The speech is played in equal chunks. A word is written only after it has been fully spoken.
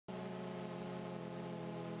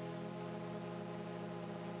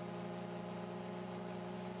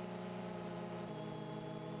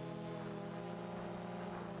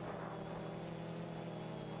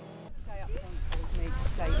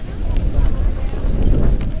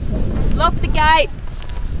Lock the gate.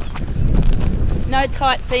 No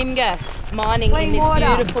tight seam gas mining in this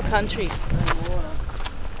beautiful country.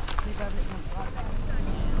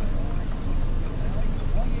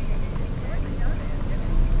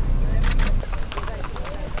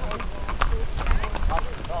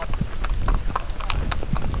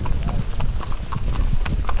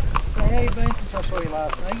 How you been since I saw you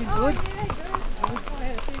last week? You good?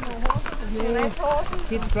 Yeah,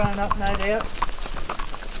 kids grown up, no doubt.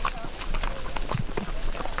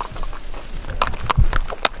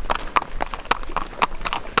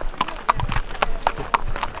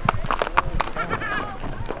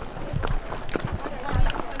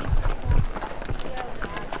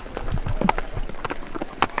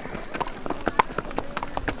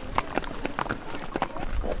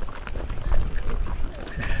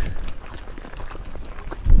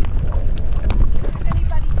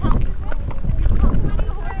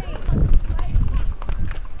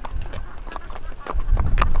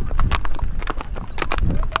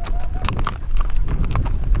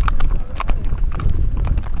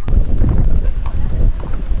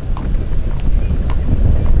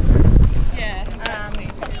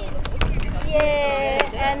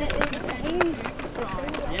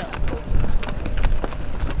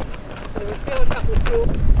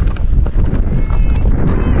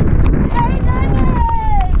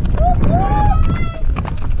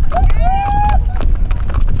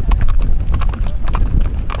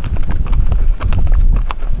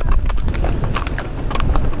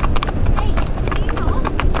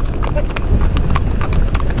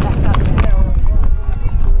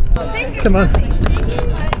 Come on.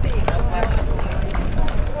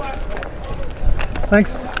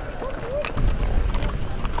 Thanks.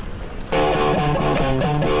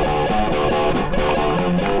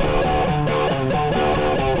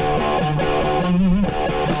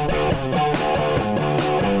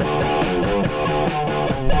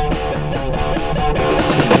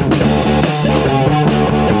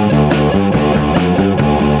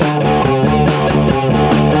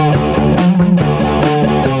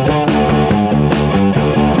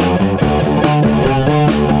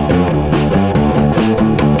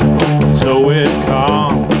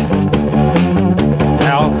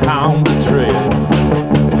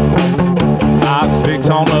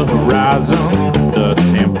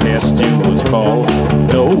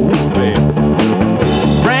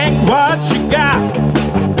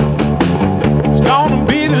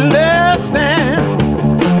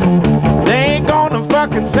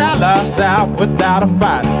 Without a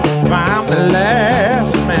fight, if I'm the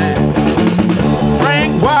last man.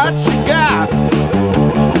 Bring what you got,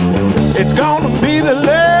 it's gonna be the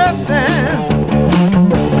last stand.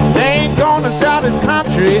 They ain't gonna sell this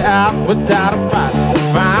country out without a fight,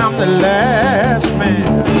 if I'm the last man.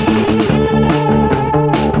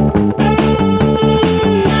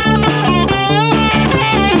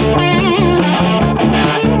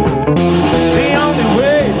 The only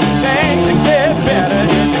way things to get better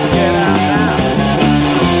is to get out now.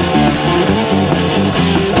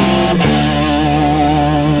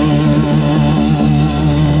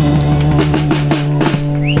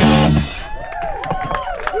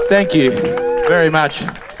 Thank you very much.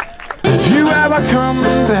 If you ever come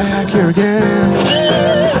back here again,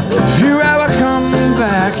 if you ever come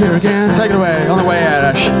back here again, take it away, on the way out,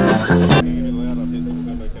 Ash.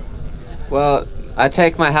 Well, I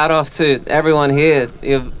take my hat off to everyone here.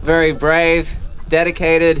 You're very brave,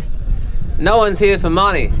 dedicated. No one's here for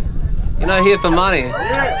money. You're not here for money.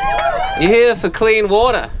 You're here for clean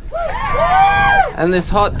water. And this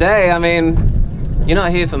hot day, I mean, you're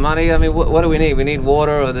not here for money. I mean, what do we need? We need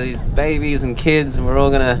water, or these babies and kids, and we're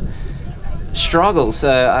all gonna struggle.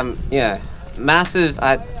 So, yeah, massive.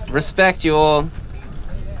 I respect you all.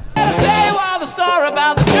 Tell the story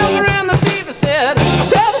about the joker and the thief. I said,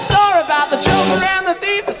 tell the story about the joker and the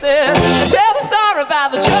thief. I said, tell the story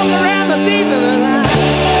about the joker and the thief.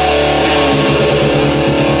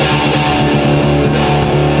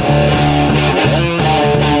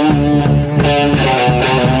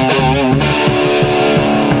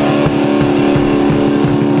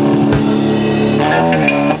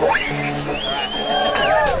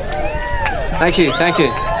 Thank you, thank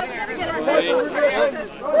you.